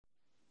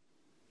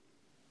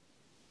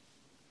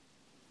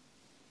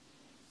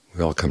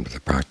We all come to the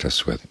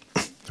practice with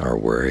our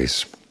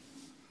worries,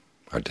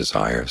 our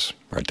desires,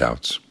 our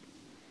doubts.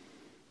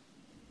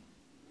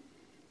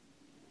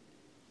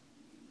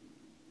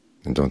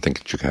 And don't think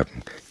that you have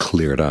them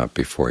cleared up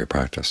before you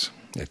practice.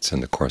 It's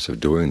in the course of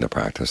doing the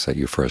practice that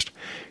you first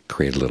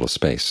create a little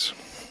space.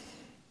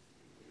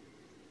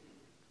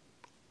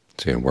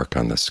 So you can work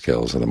on the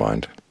skills of the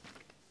mind,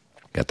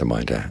 get the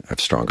mind to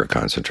have stronger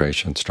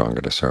concentration, stronger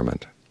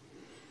discernment.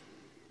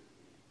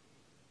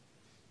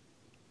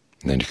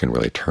 And then you can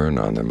really turn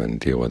on them and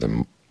deal with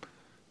them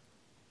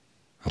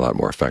a lot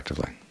more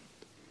effectively.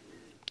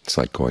 It's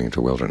like going into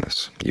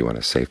wilderness. You want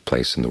a safe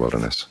place in the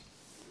wilderness.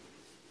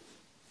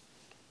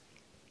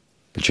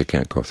 But you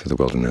can't go through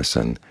the wilderness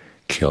and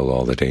kill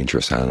all the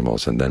dangerous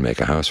animals and then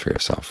make a house for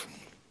yourself.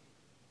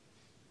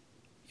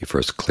 You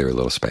first clear a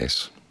little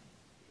space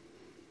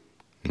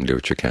and do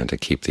what you can to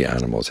keep the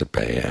animals at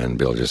bay and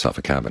build yourself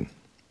a cabin.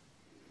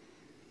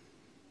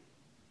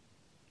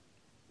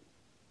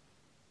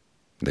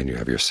 Then you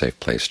have your safe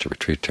place to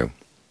retreat to.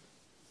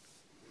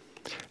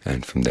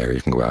 And from there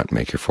you can go out and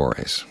make your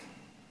forays.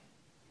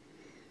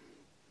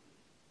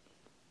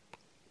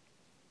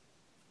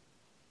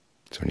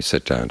 So when you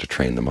sit down to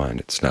train the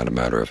mind, it's not a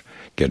matter of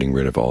getting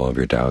rid of all of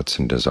your doubts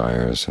and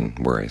desires and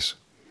worries.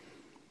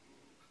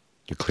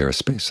 You clear a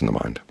space in the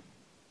mind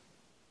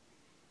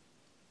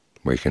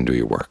where you can do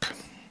your work.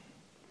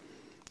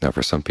 Now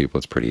for some people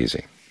it's pretty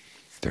easy.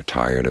 They're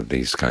tired of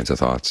these kinds of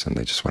thoughts and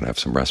they just want to have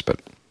some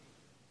respite.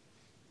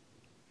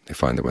 They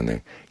find that when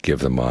they give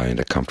the mind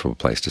a comfortable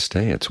place to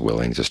stay, it's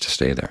willing just to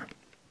stay there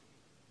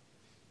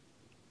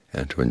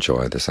and to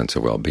enjoy the sense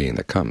of well-being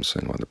that comes.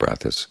 And when the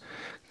breath is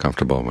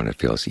comfortable, when it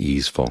feels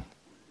easeful,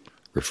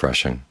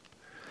 refreshing,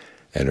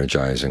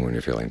 energizing when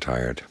you're feeling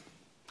tired,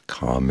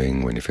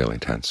 calming when you're feeling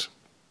tense.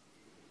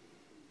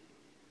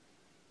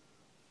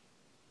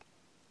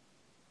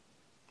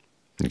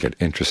 You get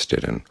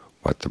interested in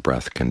what the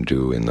breath can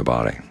do in the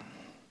body.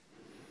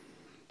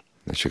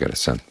 That you get a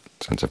sense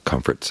of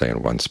comfort, say,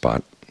 in one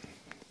spot.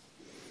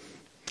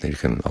 Then you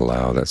can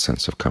allow that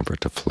sense of comfort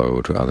to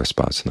flow to other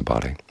spots in the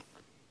body.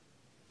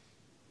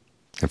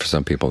 And for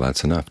some people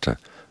that's enough to at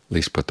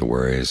least put the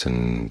worries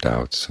and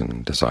doubts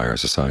and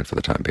desires aside for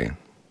the time being.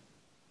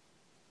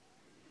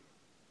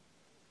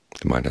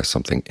 The mind has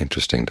something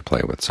interesting to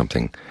play with,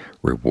 something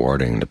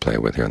rewarding to play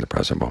with here in the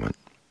present moment.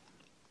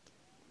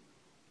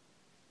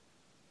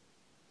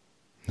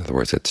 In other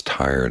words, it's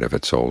tired of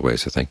its old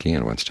ways of thinking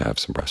and wants to have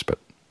some respite.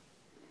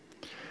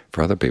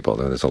 For other people,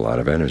 though, there's a lot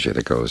of energy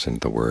that goes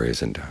into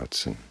worries and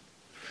doubts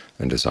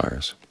and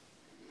desires.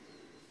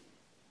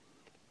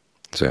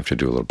 So you have to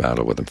do a little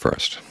battle with them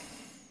first.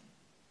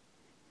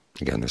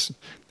 Again, this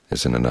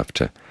isn't enough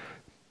to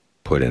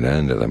put an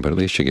end to them, but at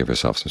least you give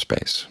yourself some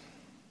space.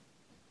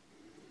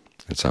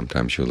 And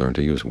sometimes you learn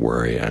to use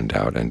worry and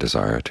doubt and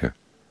desire to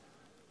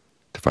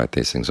fight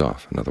these things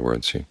off. In other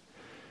words, you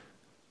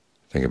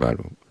think about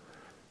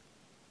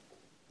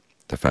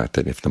the fact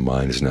that if the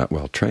mind is not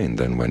well trained,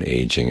 then when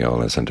aging,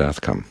 illness, and death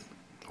come,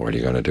 what are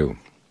you going to do?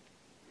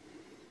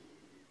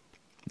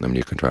 I mean,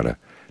 you can try to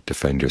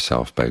defend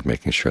yourself by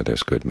making sure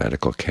there's good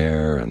medical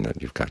care and that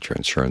you've got your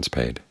insurance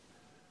paid.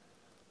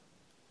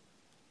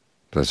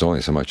 But there's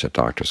only so much that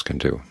doctors can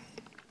do.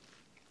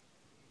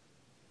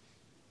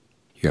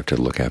 You have to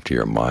look after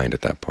your mind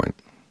at that point.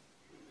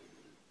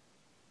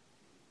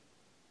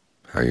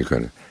 How are you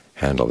going to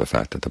handle the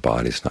fact that the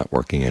body's not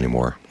working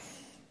anymore?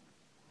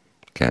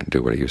 Can't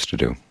do what it used to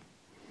do,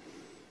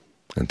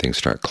 and things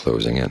start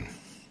closing in.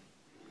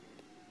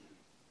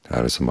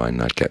 How does the mind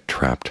not get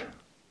trapped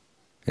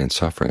in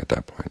suffering at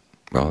that point?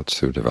 Well, it's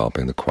through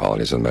developing the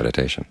qualities of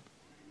meditation.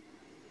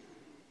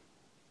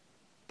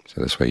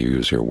 So this way you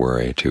use your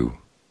worry to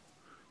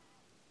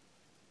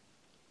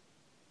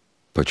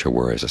put your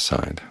worries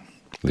aside,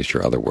 at least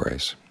your other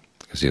worries,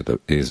 because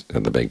these are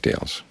the big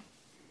deals.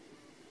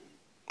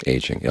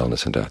 Aging,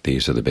 illness, and death,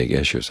 these are the big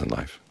issues in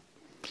life.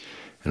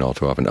 And all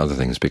too often other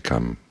things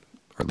become,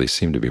 or at least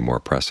seem to be, more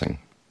pressing.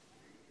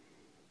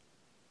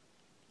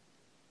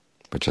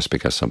 But just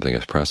because something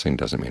is pressing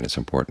doesn't mean it's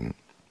important.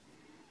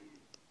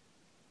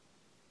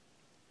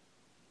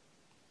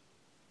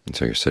 And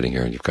so you're sitting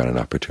here and you've got an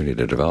opportunity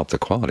to develop the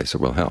qualities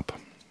that will help.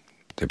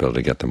 The ability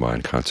to get the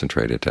mind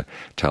concentrated, to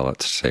tell it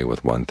to stay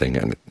with one thing,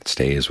 and it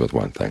stays with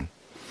one thing.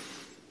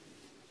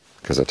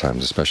 Because at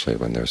times, especially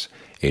when there's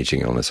aging,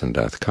 illness, and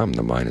death come,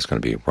 the mind is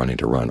going to be running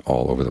to run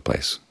all over the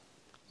place,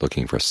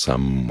 looking for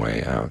some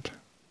way out,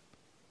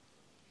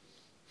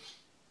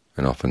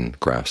 and often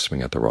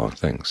grasping at the wrong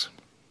things.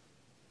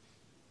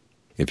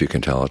 If you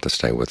can tell it to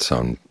stay with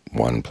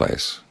one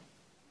place,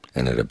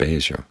 and it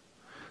obeys you,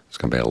 there's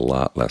going to be a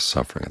lot less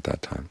suffering at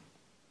that time.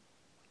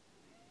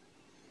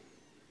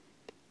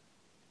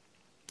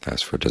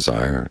 As for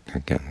desire,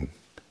 again,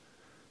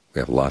 we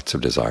have lots of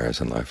desires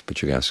in life,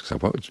 but you ask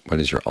yourself, what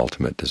is your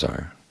ultimate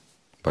desire?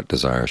 What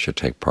desire should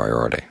take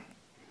priority?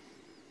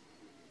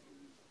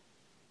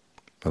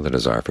 Well, the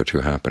desire for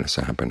true happiness.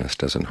 Happiness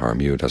doesn't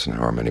harm you, doesn't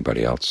harm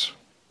anybody else.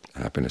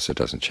 Happiness, it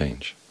doesn't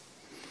change.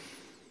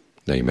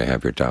 Now, you may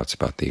have your doubts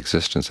about the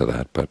existence of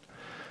that, but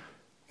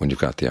when you've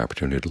got the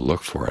opportunity to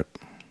look for it,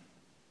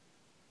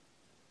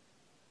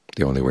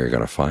 the only way you're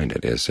going to find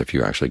it is if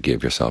you actually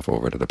give yourself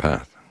over to the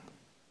path.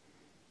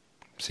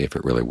 See if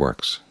it really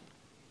works.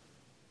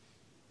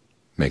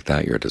 Make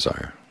that your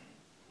desire,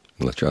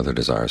 and let your other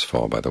desires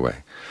fall by the way.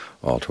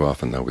 All too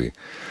often, though, we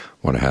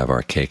want to have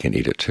our cake and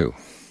eat it too.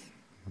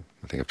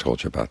 I think I've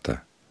told you about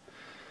the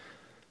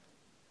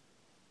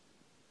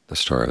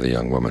story of the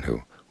young woman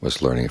who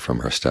was learning from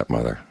her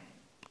stepmother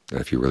that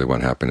if you really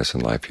want happiness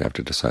in life, you have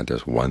to decide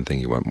there's one thing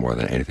you want more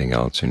than anything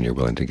else, and you're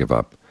willing to give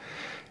up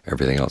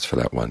everything else for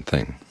that one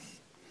thing.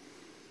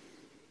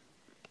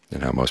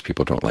 And how most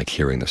people don't like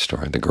hearing the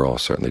story. The girl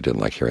certainly didn't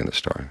like hearing the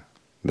story,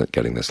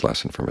 getting this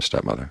lesson from her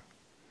stepmother.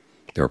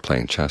 They were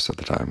playing chess at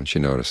the time, and she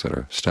noticed that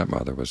her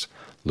stepmother was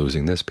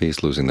losing this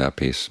piece, losing that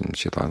piece, and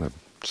she thought the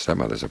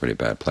stepmother's a pretty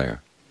bad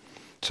player.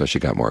 So she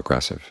got more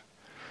aggressive.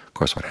 Of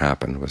course, what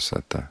happened was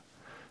that the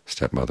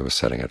stepmother was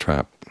setting a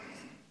trap.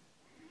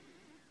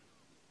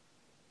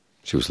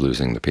 She was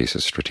losing the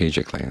pieces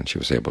strategically, and she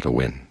was able to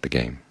win the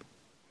game.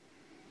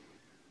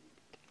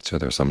 So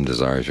there are some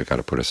desires you've got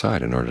to put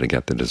aside in order to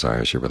get the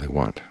desires you really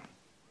want.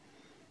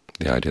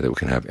 The idea that we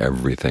can have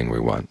everything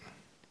we want.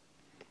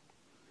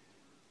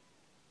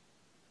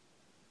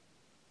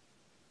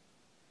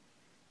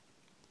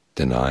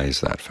 Denies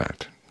that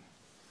fact.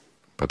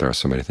 But there are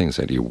so many things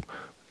that you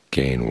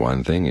gain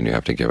one thing and you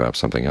have to give up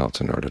something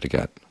else in order to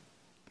get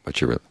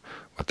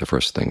what the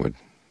first thing would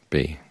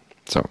be.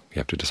 So you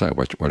have to decide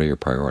what are your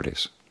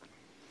priorities,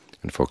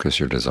 and focus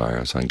your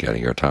desires on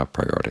getting your top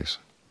priorities.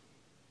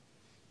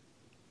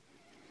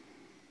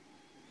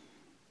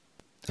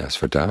 As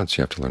for doubts,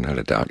 you have to learn how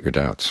to doubt your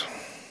doubts.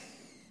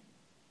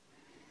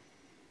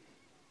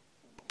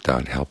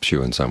 Doubt helps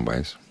you in some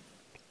ways.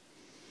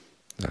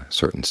 A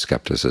certain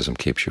skepticism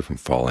keeps you from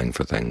falling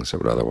for things that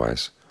would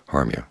otherwise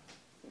harm you.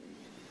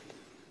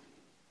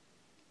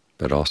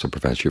 But it also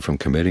prevents you from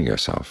committing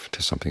yourself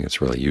to something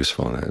that's really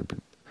useful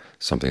and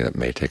something that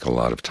may take a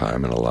lot of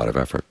time and a lot of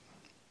effort.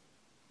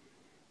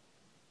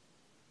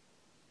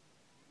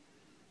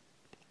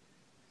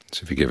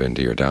 So if you give in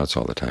to your doubts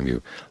all the time,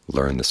 you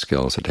learn the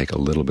skills that take a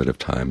little bit of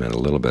time and a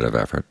little bit of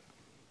effort,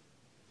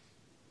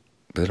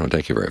 but they don't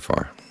take you very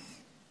far.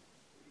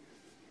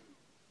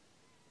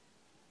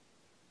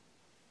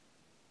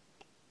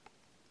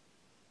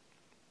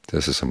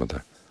 This is some of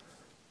the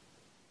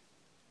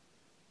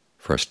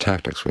first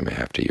tactics we may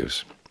have to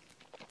use.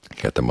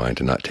 Get the mind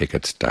to not take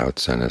its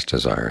doubts and its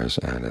desires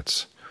and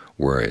its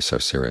worries so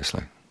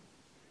seriously.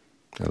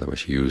 In other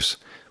words, use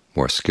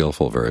more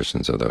skillful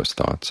versions of those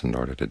thoughts in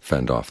order to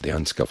fend off the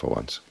unskillful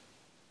ones.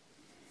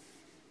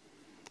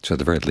 So at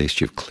the very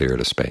least, you've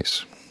cleared a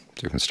space.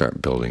 So you can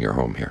start building your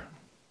home here.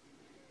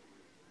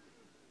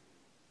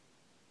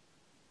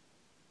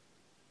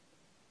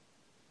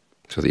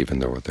 So that even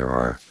though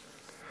there's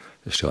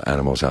still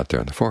animals out there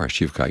in the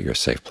forest, you've got your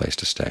safe place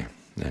to stay.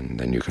 And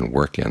then you can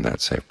work in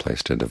that safe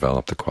place to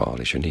develop the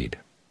qualities you need.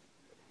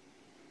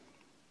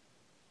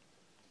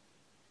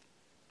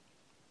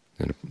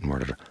 In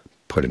order to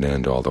put an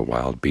end to all the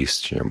wild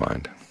beasts in your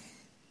mind.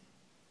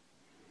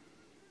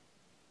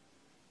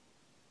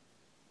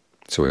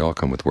 So we all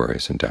come with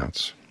worries and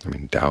doubts. I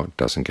mean, doubt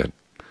doesn't get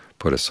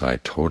put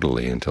aside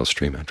totally until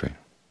stream entry.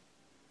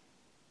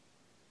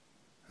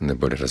 And the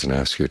Buddha doesn't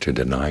ask you to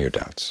deny your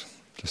doubts.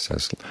 He just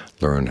says,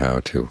 learn how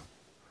to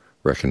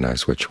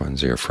recognize which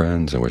ones are your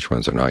friends and which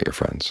ones are not your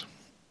friends.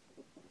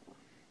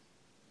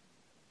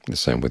 The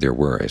same with your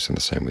worries and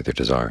the same with your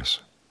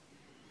desires.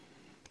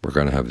 We're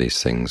going to have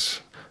these things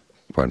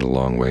quite a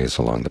long ways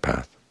along the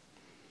path.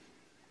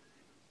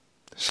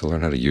 So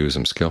learn how to use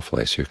them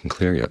skillfully so you can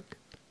clear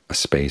a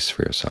space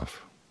for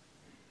yourself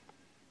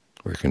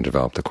where you can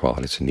develop the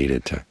qualities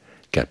needed to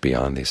get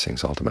beyond these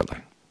things ultimately.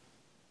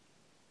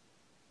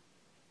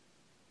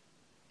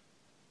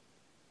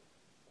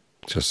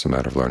 It's just a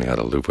matter of learning how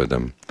to live with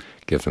them,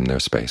 give them their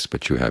space,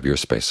 but you have your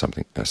space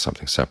as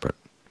something separate.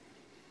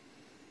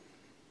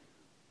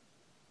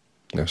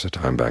 There was a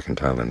time back in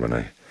Thailand when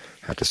I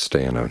had to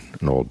stay in an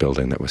old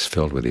building that was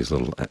filled with these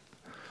little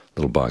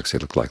bugs. They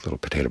looked like little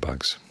potato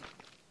bugs.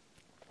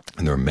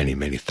 And there were many,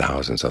 many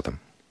thousands of them.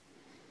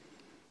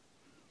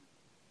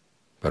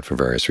 But for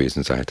various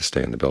reasons I had to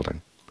stay in the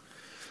building.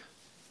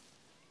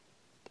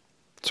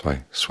 So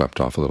I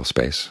swept off a little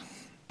space,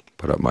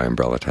 put up my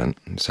umbrella tent,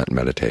 and sat and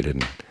meditated,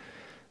 and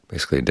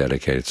basically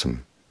dedicated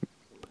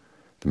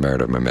the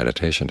merit of my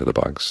meditation to the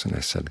bugs. And I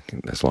said,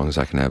 as long as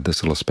I can have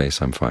this little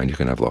space, I'm fine. You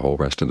can have the whole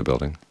rest of the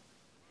building,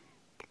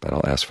 but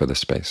I'll ask for this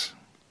space.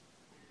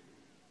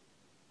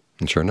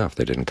 And sure enough,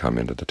 they didn't come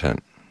into the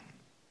tent.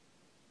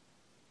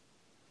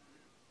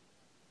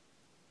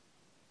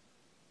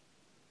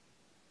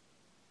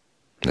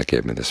 That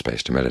gave me the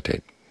space to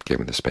meditate, gave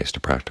me the space to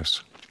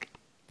practice.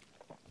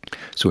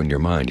 So in your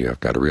mind, you have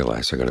got to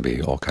realize there are going to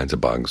be all kinds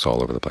of bugs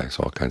all over the place,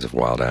 all kinds of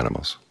wild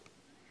animals.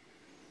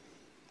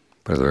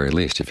 But at the very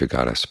least, if you've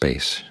got a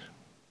space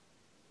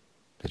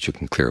that you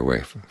can clear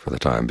away for the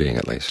time being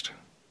at least,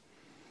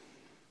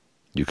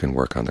 you can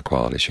work on the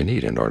qualities you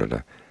need in order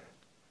to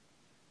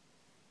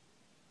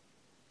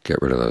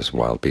Get rid of those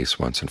wild beasts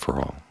once and for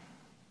all.